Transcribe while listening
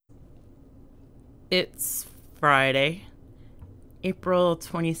It's Friday, April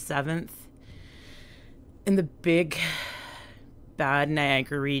 27th, in the big, bad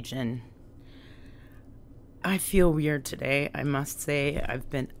Niagara region. I feel weird today, I must say. I've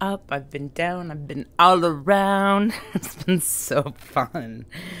been up, I've been down, I've been all around. It's been so fun.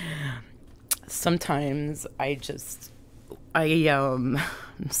 Sometimes I'm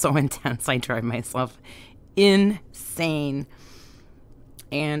so intense, I drive myself insane.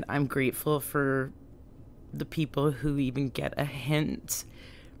 And I'm grateful for the people who even get a hint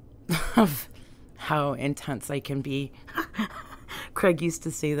of how intense I can be. Craig used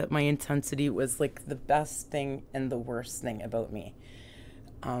to say that my intensity was like the best thing and the worst thing about me.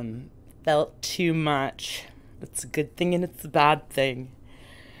 Felt too much. It's a good thing and it's a bad thing.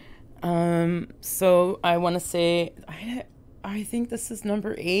 So I want to say, I think this is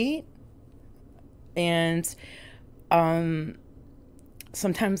number 8. And,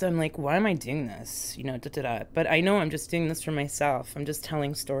 sometimes I'm like, why am I doing this? But I know I'm just doing this for myself. I'm just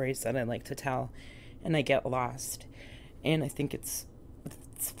telling stories that I like to tell, and I get lost. And I think it's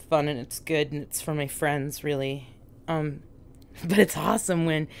fun and it's good and it's for my friends, really. But it's awesome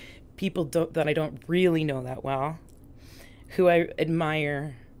when people that I don't really know that well, who I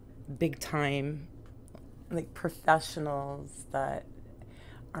admire big time, like professionals that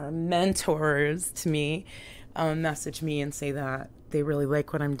are mentors to me, message me and say that they really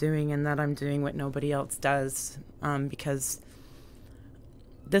like what I'm doing and that I'm doing what nobody else does, because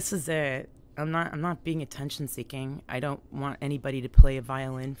this is it. I'm not being attention seeking. I don't want anybody to play a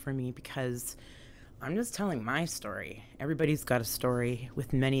violin for me because I'm just telling my story. Everybody's got a story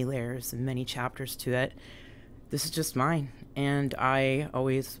with many layers and many chapters to it. This is just mine, and I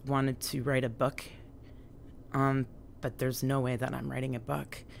always wanted to write a book, but there's no way that I'm writing a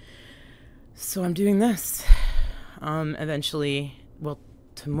book. So I'm doing this. Eventually,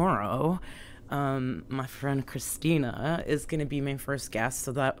 tomorrow, my friend Christina is going to be my first guest,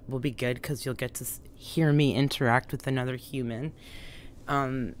 so that will be good because you'll get to hear me interact with another human.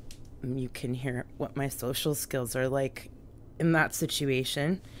 You can hear what my social skills are like in that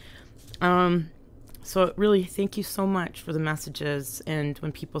situation. So really, thank you so much for the messages. And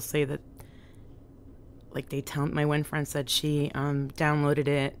when people say that, like my one friend said she downloaded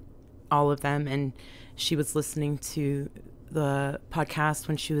it, all of them, and she was listening to the podcast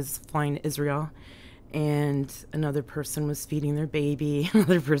when she was flying to Israel, and another person was feeding their baby,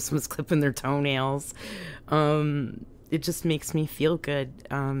 another person was clipping their toenails. It just makes me feel good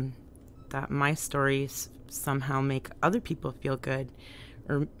that my stories somehow make other people feel good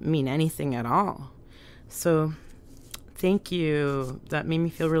or mean anything at all. So thank you. That made me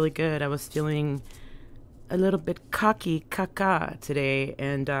feel really good. I was feeling a little bit cocky caca today,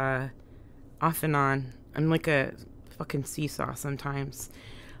 and off and on. I'm like a fucking seesaw sometimes.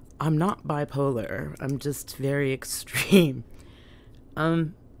 I'm not bipolar. I'm just very extreme.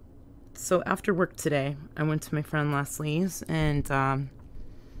 So after work today, I went to my friend Leslie's, and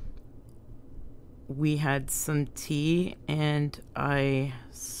we had some tea, and I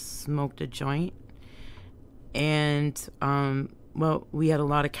smoked a joint. And, we had a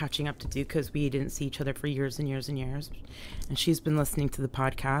lot of catching up to do because we didn't see each other for years and years and years. And she's been listening to the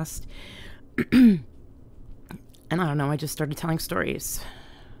podcast. And I don't know, I just started telling stories.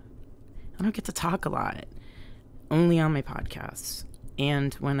 I don't get to talk a lot, only on my podcasts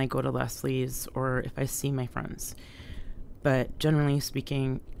and when I go to Leslie's or if I see my friends. But generally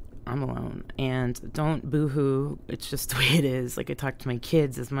speaking, I'm alone. And don't boo-hoo, it's just the way it is. Like, I talk to my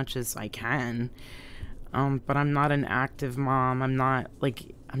kids as much as I can. But I'm not an active mom. I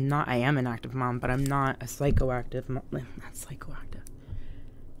am an active mom, but I'm not a psychoactive mom. Not psychoactive.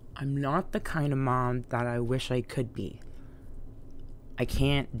 I'm not the kind of mom that I wish I could be. I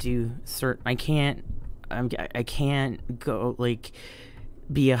can't I can't go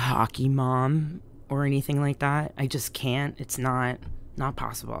be a hockey mom or anything like that. I just can't. It's not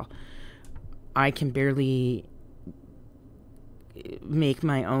possible. I can barely make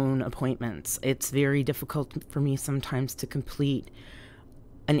my own appointments. It's very difficult for me sometimes to complete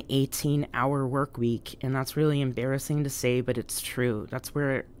an 18-hour work week, and that's really embarrassing to say, but it's true. That's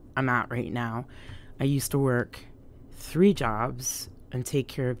where I'm at right now. I used to work 3 jobs and take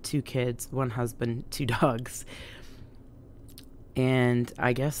care of 2 kids, 1 husband, 2 dogs. And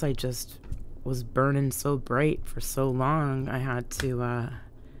I guess I just was burning so bright for so long, I had to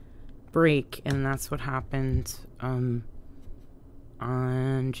break, and that's what happened on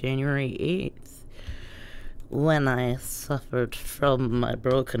January 8th when I suffered from my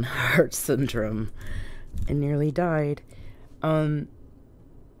broken heart syndrome and nearly died.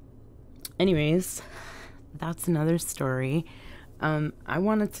 Anyways, that's another story. I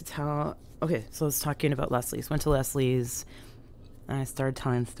wanted to tell. Okay, so I was talking about Leslie's. Went to Leslie's, and I started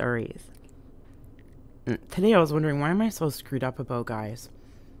telling stories. And today I was wondering, why am I so screwed up about guys?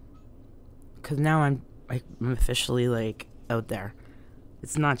 Because now I'm officially like out there.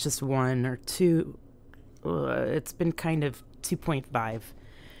 It's not just one or two. It's been kind of 2.5.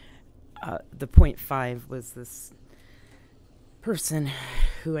 The 0.5 was this person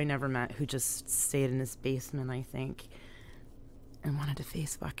who I never met, who just stayed in his basement, I think, and wanted to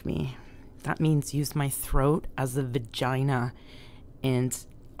face fuck me. That means use my throat as a vagina, and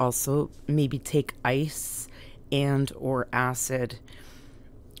also maybe take ice and or acid.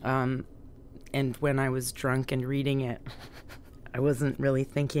 And when I was drunk and reading it, I wasn't really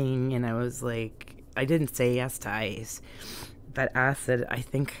thinking, and I was like, I didn't say yes to ice. But acid, I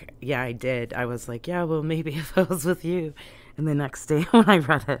think, yeah, I did. I was like, yeah, well, maybe if I was with you. And the next day when I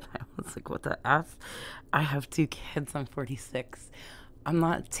read it, I was like, what the F? I have 2 kids. I'm 46. I'm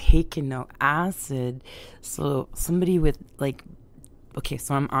not taking no acid. So somebody with like, okay,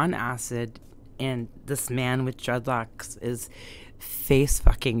 so I'm on acid, and this man with dreadlocks is face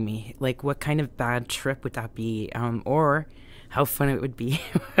fucking me. Like, what kind of bad trip would that be? Or how fun it would be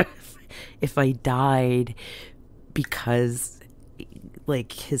if I died because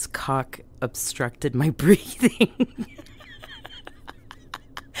like his cock obstructed my breathing.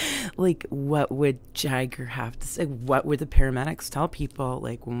 Like, what would Jagger have to say? What would the paramedics tell people?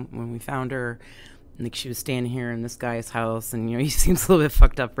 Like, when we found her, like, she was standing here in this guy's house, and, you know, he seems a little bit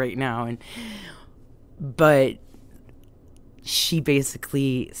fucked up right now, but she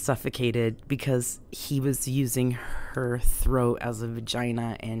basically suffocated because he was using her throat as a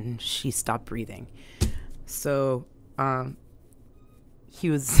vagina, and she stopped breathing. So,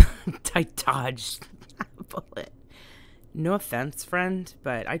 he was, I dodged a bullet. No offense, friend,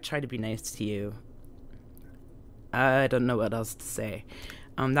 but I try to be nice to you. I don't know what else to say.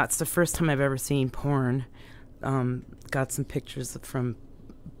 That's the first time I've ever seen porn. Got some pictures from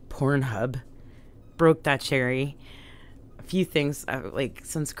Pornhub. Broke that cherry. A few things, like,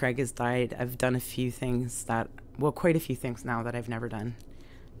 since Craig has died, I've done a few things that, well, quite a few things now that I've never done.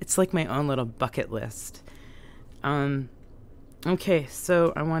 It's like my own little bucket list. Okay,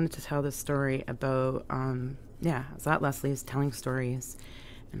 so I wanted to tell this story about, I was at Leslie's telling stories,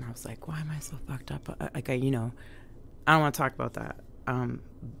 and I was like, why am I so fucked up? Like, I don't want to talk about that,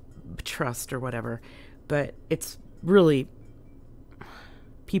 trust or whatever, but it's really,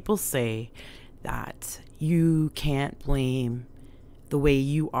 people say that you can't blame the way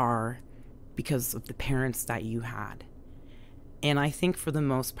you are because of the parents that you had. And I think for the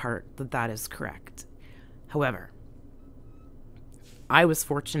most part that is correct. However, I was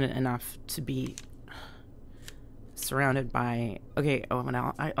fortunate enough to be surrounded by,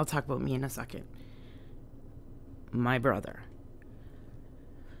 I'll talk about me in a second. My brother.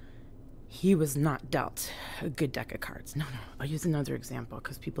 He was not dealt a good deck of cards. No, I'll use another example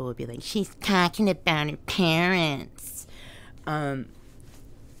because people will be like, she's talking about her parents.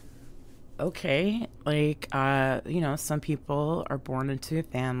 Okay, like, some people are born into a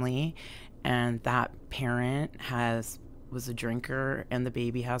family and that parent was a drinker and the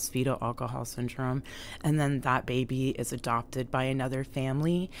baby has fetal alcohol syndrome, and then that baby is adopted by another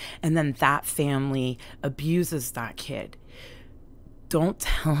family, and then that family abuses that kid. Don't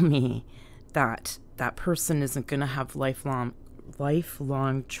tell me that that person isn't going to have lifelong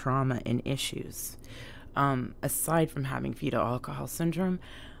trauma and issues. Aside from having fetal alcohol syndrome,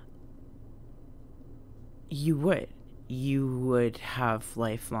 you would have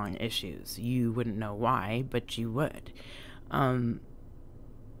lifelong issues. You wouldn't know why, but you would.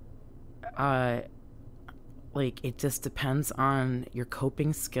 It just depends on your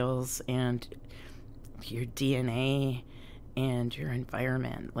coping skills and your DNA and your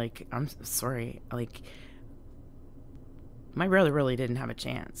environment. Like, I'm sorry, like, my brother really didn't have a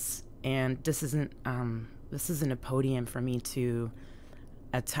chance. And this isn't a podium for me to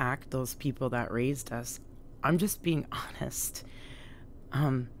attack those people that raised us. I'm just being honest.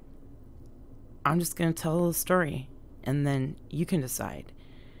 I'm just going to tell a little story, and then you can decide.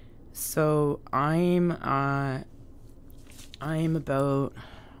 So Adam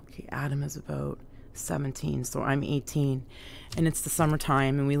is about 17, so I'm 18, and it's the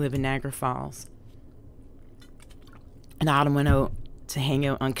summertime, and we live in Niagara Falls. And Adam went out to hang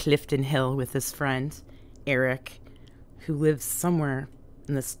out on Clifton Hill with his friend, Eric, who lives somewhere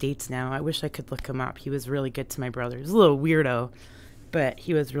in the States now. I wish I could look him up. He was really good to my brother. He was a little weirdo, but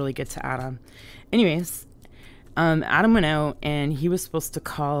he was really good to Adam. Anyways, Adam went out, and he was supposed to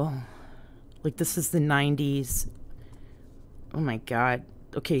call, like, this is the 90s. Oh my God.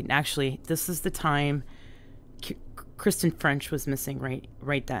 Okay, actually, this is the time Kristen French was missing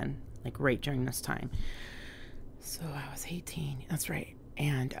right then, like right during this time. So I was 18. That's right.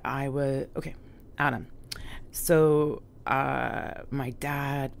 And I was, okay, Adam. So my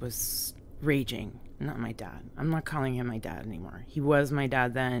dad was raging. Not my dad. I'm not calling him my dad anymore. He was my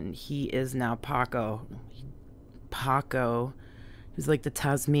dad then. He is now Paco. Paco. He was like the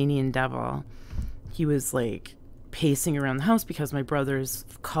Tasmanian devil. He was like pacing around the house because my brother's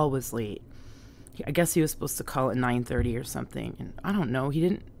call was late. I guess he was supposed to call at 9:30 or something. And I don't know.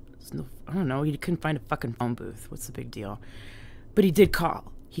 He couldn't find a fucking phone booth. What's the big deal? But he did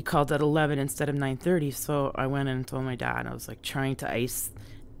call. He called at 11 instead of 9:30. So I went in and told my dad. I was like trying to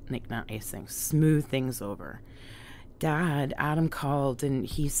smooth things over. Dad, Adam called and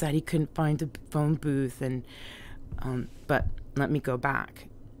he said he couldn't find a phone booth. And but let me go back.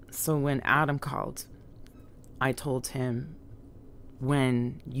 So when Adam called, I told him,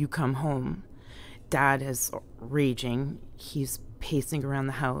 when you come home, Dad is raging. He's pacing around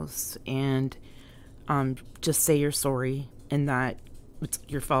the house, and just say you're sorry and that it's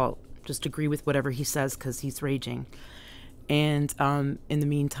your fault. Just agree with whatever he says because he's raging. And in the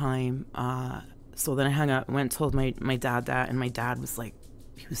meantime, so then I hung up and went and told my dad that, and my dad was like,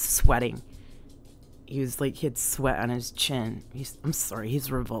 he was sweating. He was like, he had sweat on his chin. I'm sorry,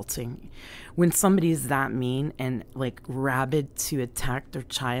 he's revolting. When somebody's that mean and like rabid to attack their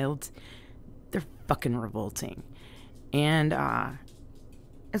child, they're fucking revolting. And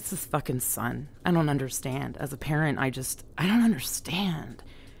it's his fucking son. I don't understand. As a parent, I don't understand.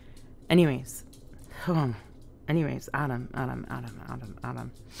 Anyways, Adam.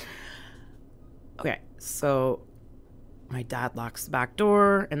 Okay, so my dad locks the back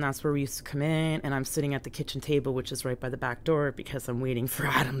door, and that's where we used to come in, and I'm sitting at the kitchen table, which is right by the back door, because I'm waiting for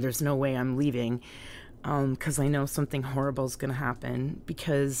Adam. There's no way I'm leaving, because I know something horrible is going to happen,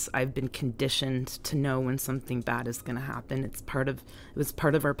 because I've been conditioned to know when something bad is going to happen. It was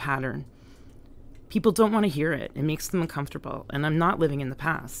part of our pattern. People don't want to hear it. It makes them uncomfortable, and I'm not living in the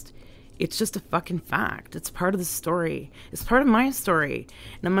past. It's just a fucking fact. It's part of the story. It's part of my story,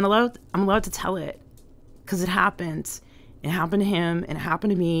 and I'm allowed to tell it, because it happened. It happened to him, and it happened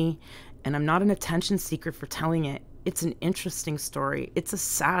to me, and I'm not an attention seeker for telling it. It's an interesting story. It's a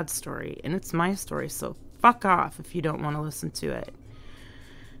sad story, and it's my story, so fuck off if you don't want to listen to it.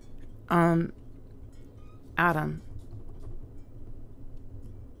 Adam.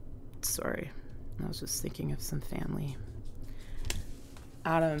 Sorry. I was just thinking of some family.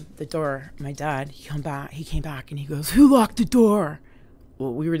 Adam, the door, my dad, he came back, and he goes, "Who locked the door?"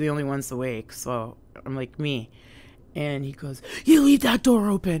 Well, we were the only ones awake, so I'm like, me. And he goes, "You leave that door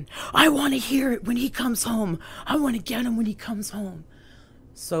open. I want to hear it when he comes home. I want to get him when he comes home."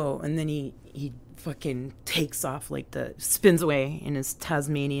 So, and then he fucking takes off, like spins away in his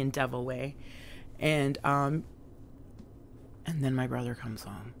Tasmanian devil way. And then my brother comes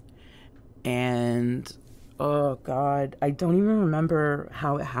home. And, oh God, I don't even remember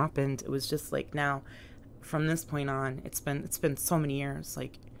how it happened. It was just like, now, from this point on, it's been so many years,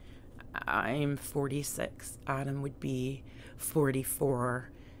 like, I'm 46. Adam would be 44.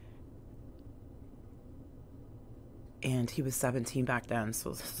 And he was 17 back then, so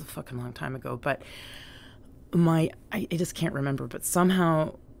this is a fucking long time ago. But I just can't remember. But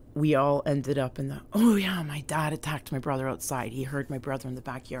somehow we all ended up in oh yeah, my dad attacked my brother outside. He heard my brother in the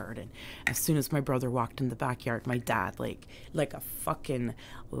backyard. And as soon as my brother walked in the backyard, my dad, like a fucking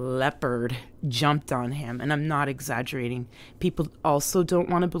leopard, jumped on him. And I'm not exaggerating. People also don't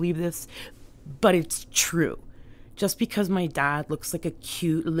want to believe this, but it's true. Just because my dad looks like a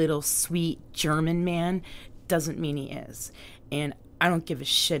cute little sweet German man doesn't mean he is. And I don't give a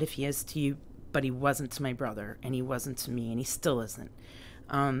shit if he is to you, but he wasn't to my brother, and he wasn't to me, and he still isn't.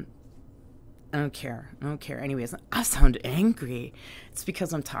 I don't care. Anyways, I sound angry. It's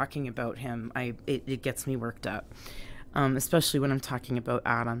because I'm talking about him. It gets me worked up, especially when I'm talking about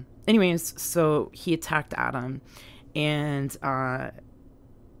Adam. Anyways, so he attacked Adam, and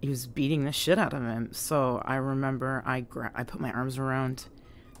he was beating the shit out of him. So I remember I put my arms around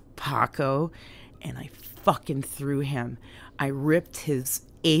Paco, and I fucking threw him. I ripped his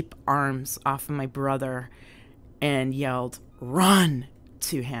ape arms off of my brother and yelled, "Run!"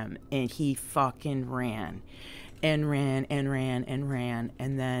 to him, and he fucking ran. And then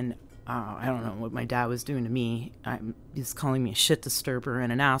I don't know what my dad was doing to me. He's calling me a shit disturber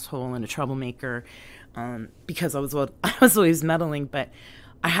and an asshole and a troublemaker, because I was always meddling, but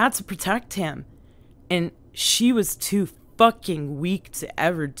I had to protect him, and she was too fucking weak to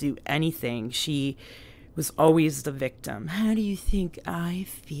ever do anything. She was always the victim. How do you think I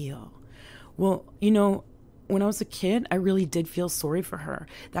feel? Well, when I was a kid, I really did feel sorry for her.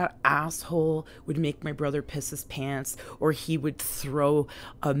 That asshole would make my brother piss his pants, or he would throw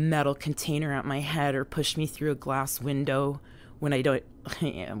a metal container at my head or push me through a glass window when I don't,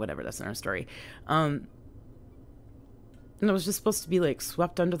 yeah, whatever, that's another story. And it was just supposed to be like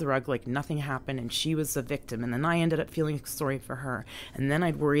swept under the rug, like nothing happened, and she was the victim. And then I ended up feeling sorry for her. And then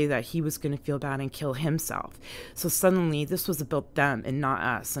I'd worry that he was going to feel bad and kill himself. So suddenly this was about them and not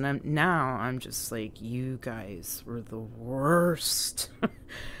us. And I'm just like, you guys were the worst.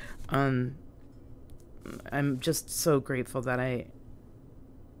 I'm just so grateful that I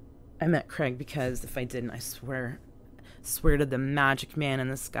met Craig, because if I didn't, I swear to the magic man in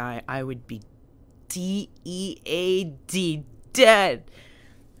the sky, I would be DEAD, dead.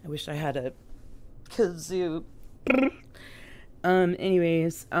 I wish I had a kazoo.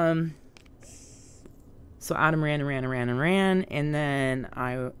 Anyways, so Adam ran, and then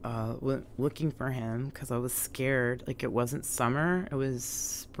I went looking for him because I was scared. Like, it wasn't summer, it was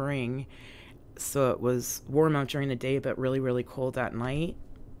spring, so it was warm out during the day but really, really cold at night,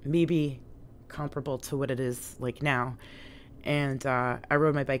 maybe comparable to what it is like now. And I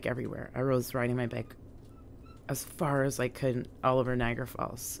rode my bike everywhere. I was riding my bike as far as I could all over Niagara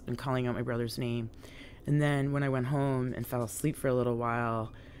Falls and calling out my brother's name. And then when I went home and fell asleep for a little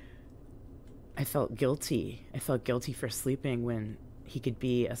while, I felt guilty. I felt guilty for sleeping when he could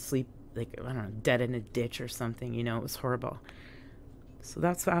be asleep, like, I don't know, dead in a ditch or something. You know, it was horrible. So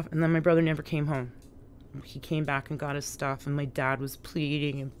that's off. And then my brother never came home. He came back and got his stuff, and my dad was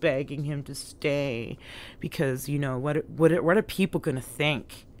pleading and begging him to stay because, you know, what are people going to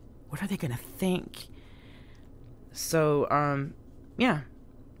think? What are they going to think? So, yeah,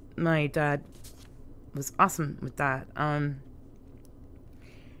 my dad was awesome with that.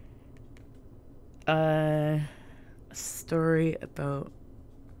 A story about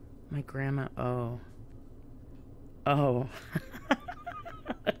my grandma. Oh.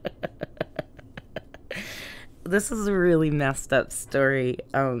 This is a really messed up story,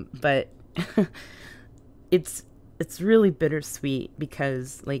 but it's really bittersweet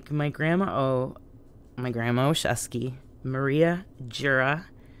because, like, my grandma Oshesky, Maria Jura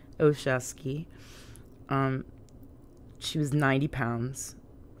Oshesky, she was 90 pounds,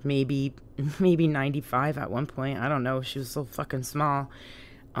 maybe 95 at one point. I don't know. She was so fucking small.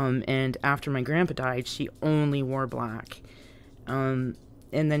 And after my grandpa died, she only wore black. And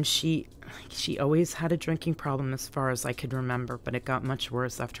then she always had a drinking problem as far as I could remember, but it got much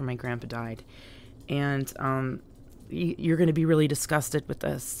worse after my grandpa died. And you're going to be really disgusted with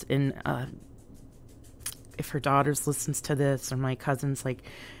this. And if her daughters listens to this, or my cousins, like,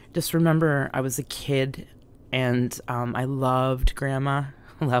 just remember I was a kid and I loved grandma,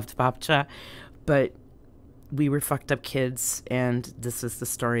 loved Babcha, but we were fucked up kids, and this is the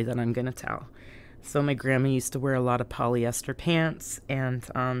story that I'm going to tell. So my grandma used to wear a lot of polyester pants,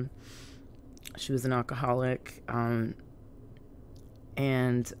 and she was an alcoholic, and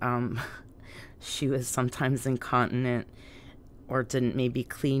she was sometimes incontinent or didn't maybe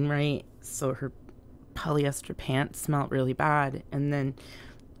clean right, so her polyester pants smelled really bad. And then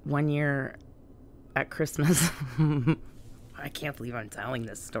one year at Christmas, I can't believe I'm telling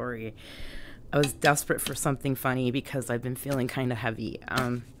this story. I was desperate for something funny because I've been feeling kind of heavy.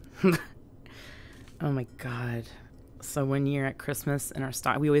 Oh my God. So one year at Christmas in our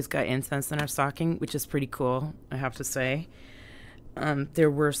we always got incense in our stocking, which is pretty cool, I have to say. There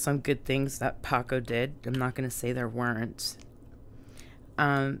were some good things that Paco did. I'm not going to say there weren't.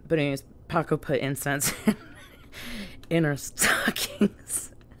 But anyways, Paco put incense in our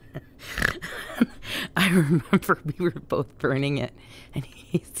stockings. I remember we were both burning it, and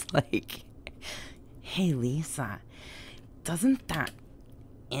he's like, "Hey, Lisa, doesn't that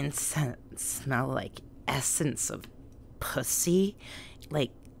incense smell like essence of pussy?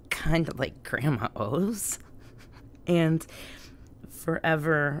 Like, kind of like Grandma O's?" And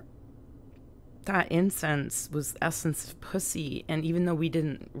forever, that incense was essence of pussy. And even though we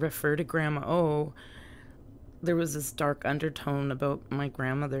didn't refer to Grandma O, there was this dark undertone about my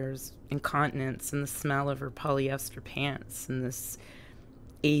grandmother's incontinence and the smell of her polyester pants and this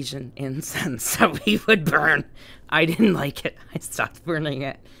Asian incense that we would burn. I didn't like it. I stopped burning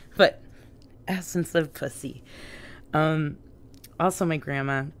it. But essence of pussy. Also my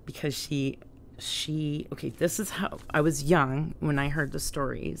grandma, because she okay, this is how I was young when I heard the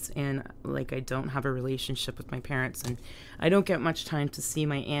stories, and like, I don't have a relationship with my parents, and I don't get much time to see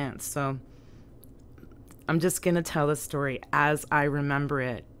my aunts, so I'm just gonna tell the story as I remember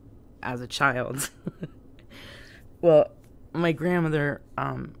it as a child. Well, my grandmother,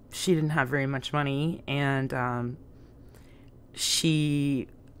 she didn't have very much money, and she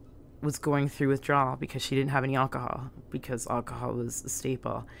was going through withdrawal because she didn't have any alcohol, because alcohol was a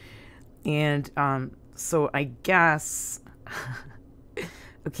staple. And so I guess,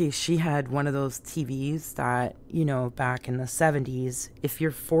 okay, she had one of those TVs that, you know, back in the 70s, if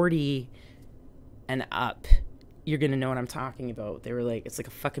you're 40 and up, you're going to know what I'm talking about. They were like, it's like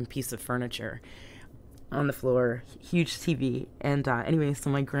a fucking piece of furniture on the floor, huge TV. And anyway,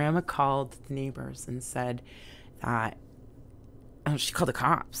 so my grandma called the neighbors and said that, she called the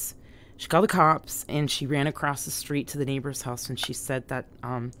cops. She called the cops, and she ran across the street to the neighbor's house, and she said that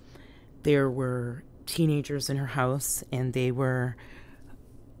there were teenagers in her house, and they were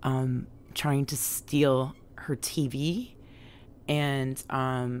trying to steal her TV, and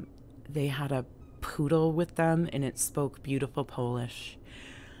they had a poodle with them, and it spoke beautiful Polish.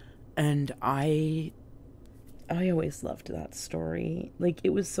 And I always loved that story. Like, it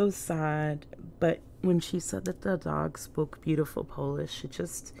was so sad, but when she said that the dog spoke beautiful Polish,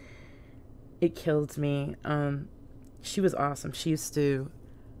 it killed me. She was awesome. She was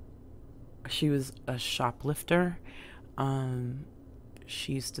a shoplifter.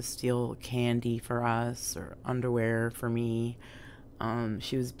 She used to steal candy for us or underwear for me.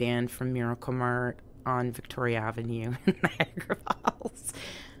 She was banned from Miracle Mart on Victoria Avenue in Niagara Falls.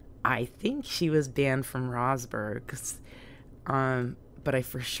 I think she was banned from Rosberg's, but I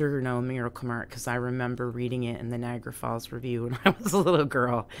for sure know Miracle Mart because I remember reading it in the Niagara Falls Review when I was a little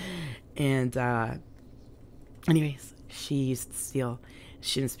girl. And anyways, she used to steal.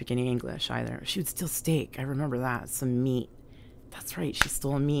 She didn't speak any English either. She would steal steak. I remember that. Some meat. That's right. She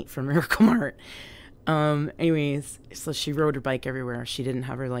stole meat from Miracle Mart. Anyways, so she rode her bike everywhere. She didn't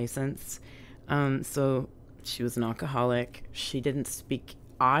have her license. So she was an alcoholic. She didn't speak.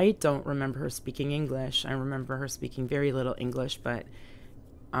 I don't remember her speaking English. I remember her speaking very little English, but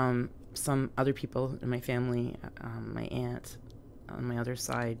some other people in my family, my aunt on my other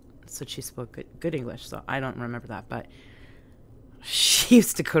side, said she spoke good English. So I don't remember that, but she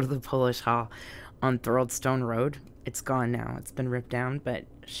used to go to the Polish Hall on Thoroldstone Road. It's gone now. It's been ripped down, but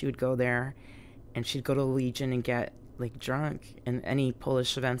she would go there, and she'd go to Legion and get like drunk, and any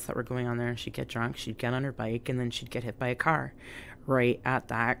Polish events that were going on there, she'd get drunk, she'd get on her bike, and then she'd get hit by a car right at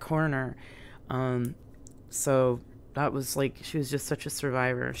that corner. So that was like, she was just such a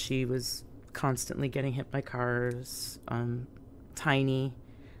survivor. She was constantly getting hit by cars. Tiny.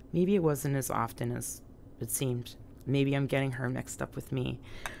 Maybe it wasn't as often as it seemed. Maybe I'm getting her mixed up with me.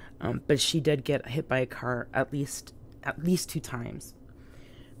 But she did get hit by a car at least 2 times.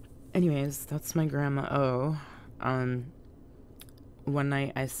 Anyways, that's my grandma O. One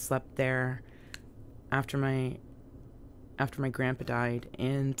night I slept there after my grandpa died,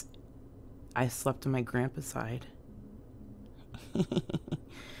 and I slept on my grandpa's side.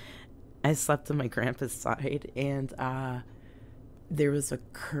 I slept on my grandpa's side, and there was a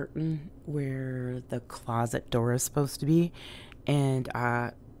curtain where the closet door is supposed to be, and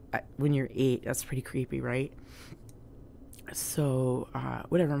when you're 8, that's pretty creepy, right? So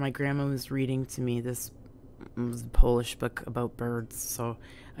whatever, my grandma was reading to me. This was a Polish book about birds, so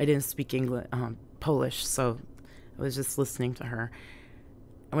I didn't speak English, Polish, so I was just listening to her.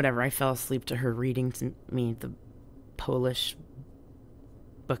 Whatever, I fell asleep to her reading to me the Polish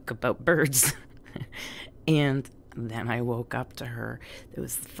book about birds. And then I woke up to her. There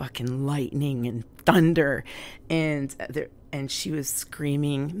was fucking lightning and thunder, and she was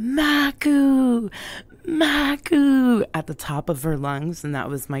screaming, Maku! Maku! at the top of her lungs, and that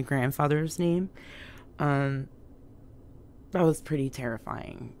was my grandfather's name. That was pretty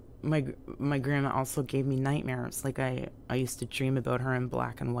terrifying. My grandma also gave me nightmares. Like, I used to dream about her in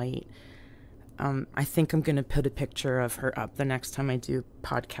black and white. I think I'm going to put a picture of her up the next time I do a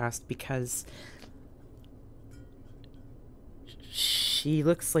podcast, because she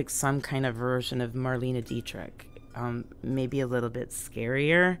looks like some kind of version of Marlene Dietrich. Maybe a little bit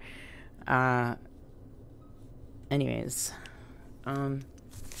scarier. Anyways,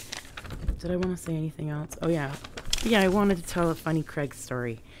 did I want to say anything else? Oh, yeah, I wanted to tell a funny Craig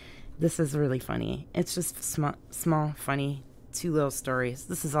story. This is really funny. It's just small, funny, 2 little stories.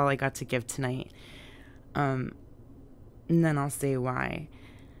 This is all I got to give tonight. And then I'll say why.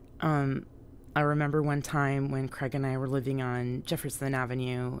 I remember one time when Craig and I were living on Jefferson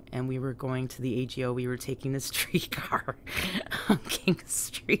Avenue, and we were going to the AGO. We were taking the streetcar on King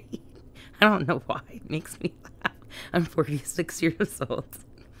Street. I don't know why. It makes me laugh. I'm 46 years old.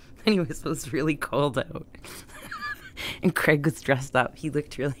 Anyways, it was really cold out. And Craig was dressed up. He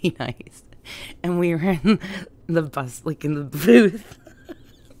looked really nice. And we were in the bus, like in the booth.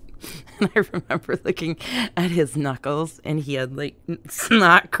 And I remember looking at his knuckles, and he had like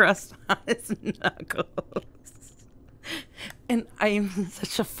snot crust on his knuckles. And I'm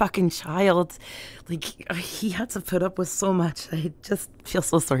such a fucking child. Like, he had to put up with so much. I just feel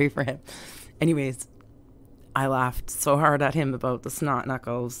so sorry for him. Anyways, I laughed so hard at him about the snot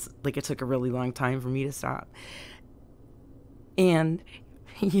knuckles. Like, it took a really long time for me to stop. And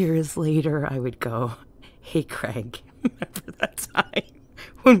years later, I would go, hey, Craig, remember that time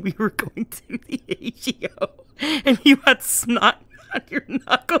when we were going to the AGO and you had snot on your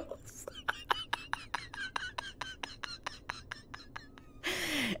knuckles?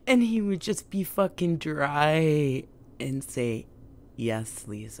 And he would just be fucking dry and say, yes,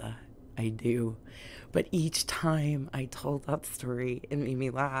 Lisa, I do. But each time I told that story, it made me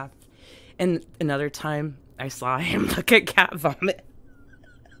laugh. And another time I saw him look at cat vomit.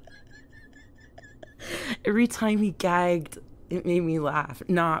 Every time he gagged, it made me laugh.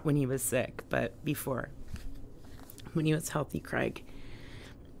 Not when he was sick, but before. When he was healthy, Craig.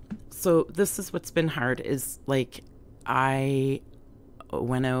 So this is what's been hard is like I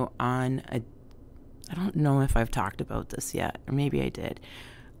went out on a, I don't know if I've talked about this yet, or maybe I did.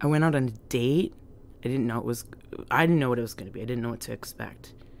 I went out on a date. I didn't know what it was going to be. I didn't know what to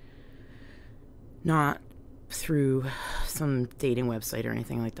expect. Not through some dating website or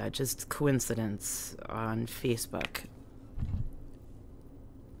anything like that, just coincidence on Facebook.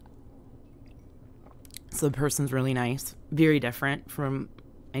 So the person's really nice, very different from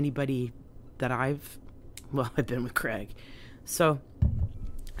anybody that I've been with Craig. So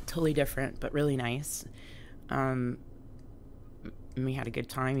totally different, but really nice. And we had a good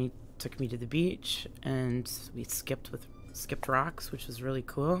time. He took me to the beach and we skipped rocks, which was really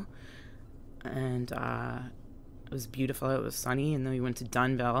cool. And it was beautiful. It was sunny. And then we went to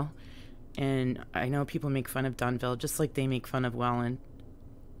Dunnville. And I know people make fun of Dunnville just like they make fun of Welland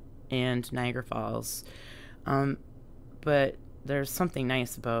and Niagara Falls. But there's something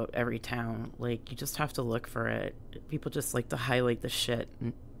nice about every town. Like, you just have to look for it. People just like to highlight the shit.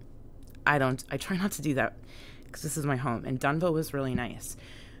 And I try not to do that because this is my home. And Dunnville was really nice.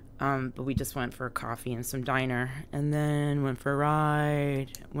 But we just went for a coffee and some diner. And then went for a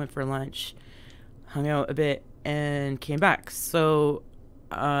ride, went for lunch, hung out a bit, and came back. So,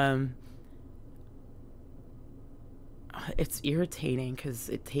 it's irritating because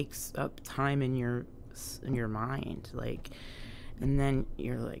it takes up time in your mind, like, and then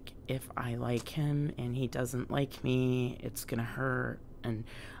you're like, if I like him and he doesn't like me, it's gonna hurt, and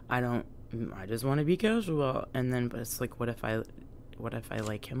I just want to be casual. And then, but it's like, what if I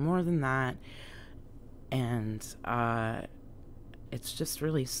like him more than that? And it's just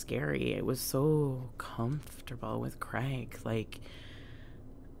really scary. It was so comfortable with Craig. Like,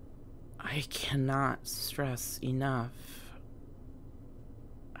 I cannot stress enough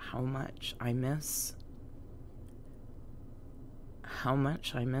how much I miss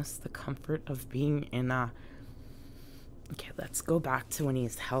the comfort of being in a... Okay, let's go back to when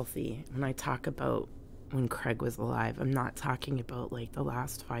he's healthy. When I talk about when Craig was alive, I'm not talking about like the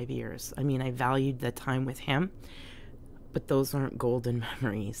last 5 years. I mean, I valued the time with him, but those aren't golden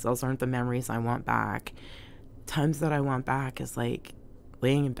memories. Those aren't the memories I want back. Times that I want back is like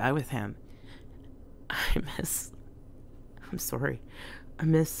laying in bed with him. I miss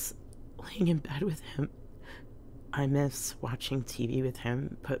laying in bed with him. I miss watching TV with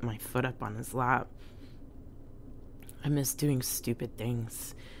him, put my foot up on his lap. I miss doing stupid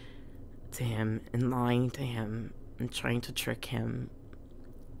things to him and lying to him and trying to trick him.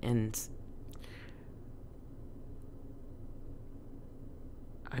 And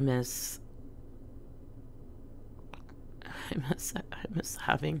I miss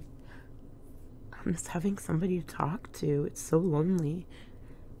having somebody to talk to. It's so lonely.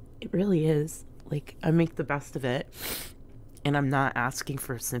 It really is. Like, I make the best of it, and I'm not asking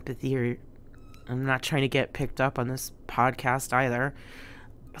for sympathy, or I'm not trying to get picked up on this podcast either.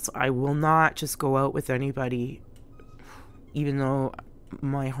 So I will not just go out with anybody, even though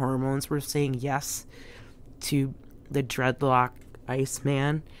my hormones were saying yes to the dreadlock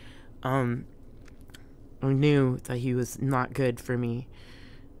Iceman. I knew that he was not good for me.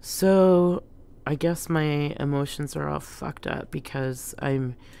 So I guess my emotions are all fucked up because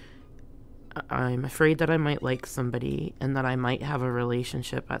I'm afraid that I might like somebody and that I might have a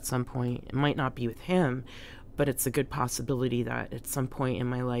relationship at some point. It might not be with him, but it's a good possibility that at some point in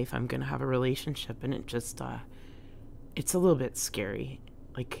my life I'm going to have a relationship, and it just, it's a little bit scary.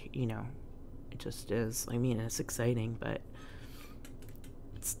 Like, you know, it just is. I mean, it's exciting, but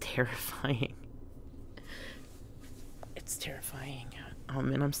it's terrifying. It's terrifying.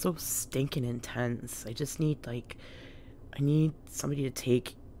 And I'm so stinking intense. I just need, I need somebody to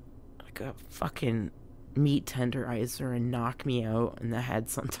take a fucking meat tenderizer and knock me out in the head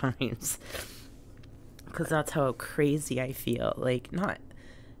sometimes because that's how crazy I feel. Like, not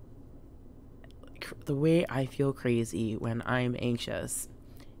the way I feel crazy when I'm anxious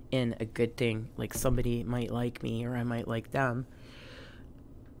in a good thing, like somebody might like me or I might like them.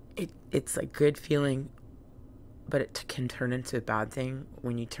 It's a good feeling, but it can turn into a bad thing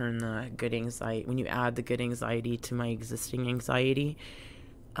when you turn the good anxiety, when you add the good anxiety to my existing anxiety.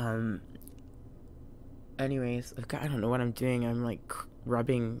 Anyways, I don't know what I'm doing. I'm like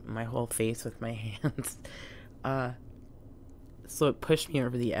rubbing my whole face with my hands. So it pushed me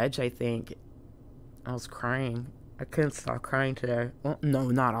over the edge, I think. I was crying. I couldn't stop crying today. Well, no,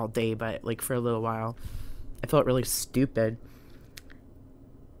 not all day, but like for a little while. I felt really stupid.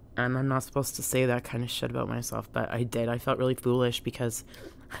 And I'm not supposed to say that kind of shit about myself, but I did. I felt really foolish because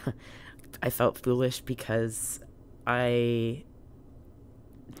I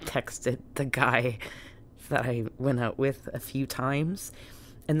texted the guy that I went out with a few times,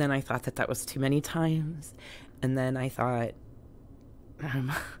 and then I thought that was too many times, and then I thought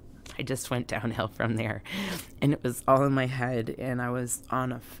I just went downhill from there, and it was all in my head, and I was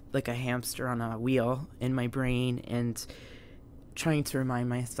on like a hamster on a wheel in my brain, and trying to remind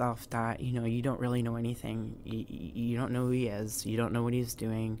myself that, you don't really know anything. You don't know who he is. You don't know what he's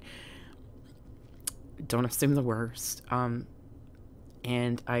doing. Don't assume the worst.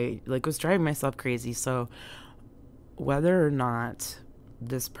 And I was driving myself crazy. So whether or not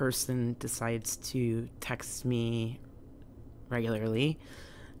this person decides to text me regularly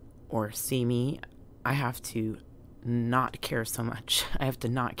or see me, I have to not care so much. I have to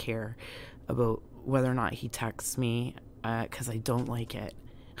not care about whether or not he texts me, because I don't like it.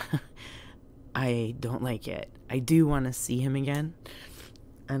 I don't like it. I do want to see him again,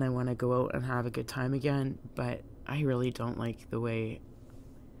 and I want to go out and have a good time again, but I really don't like the way...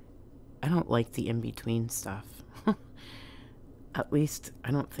 I don't like the in-between stuff. At least, I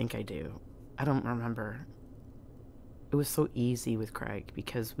don't think I do. I don't remember. It was so easy with Craig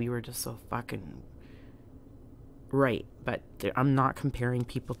because we were just so fucking right, but I'm not comparing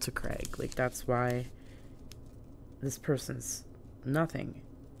people to Craig. Like, that's why this person's nothing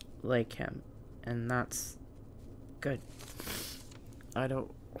like him, and that's good. I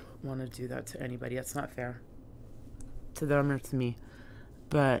don't want to do that to anybody. That's not fair to them or to me.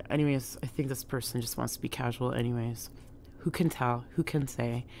 But anyways, I think this person just wants to be casual anyways. Who can tell? Who can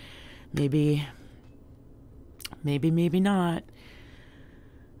say? Maybe not.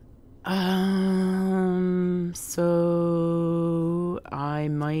 So I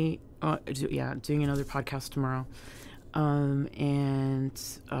might doing another podcast tomorrow.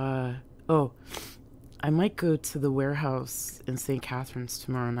 I might go to the Warehouse in St. Catharines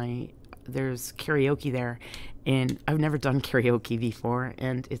tomorrow night. There's karaoke there, and I've never done karaoke before,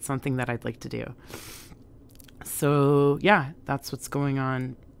 and it's something that I'd like to do. So yeah, that's what's going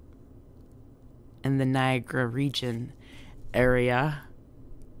on in the Niagara region area.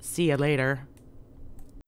 See you later.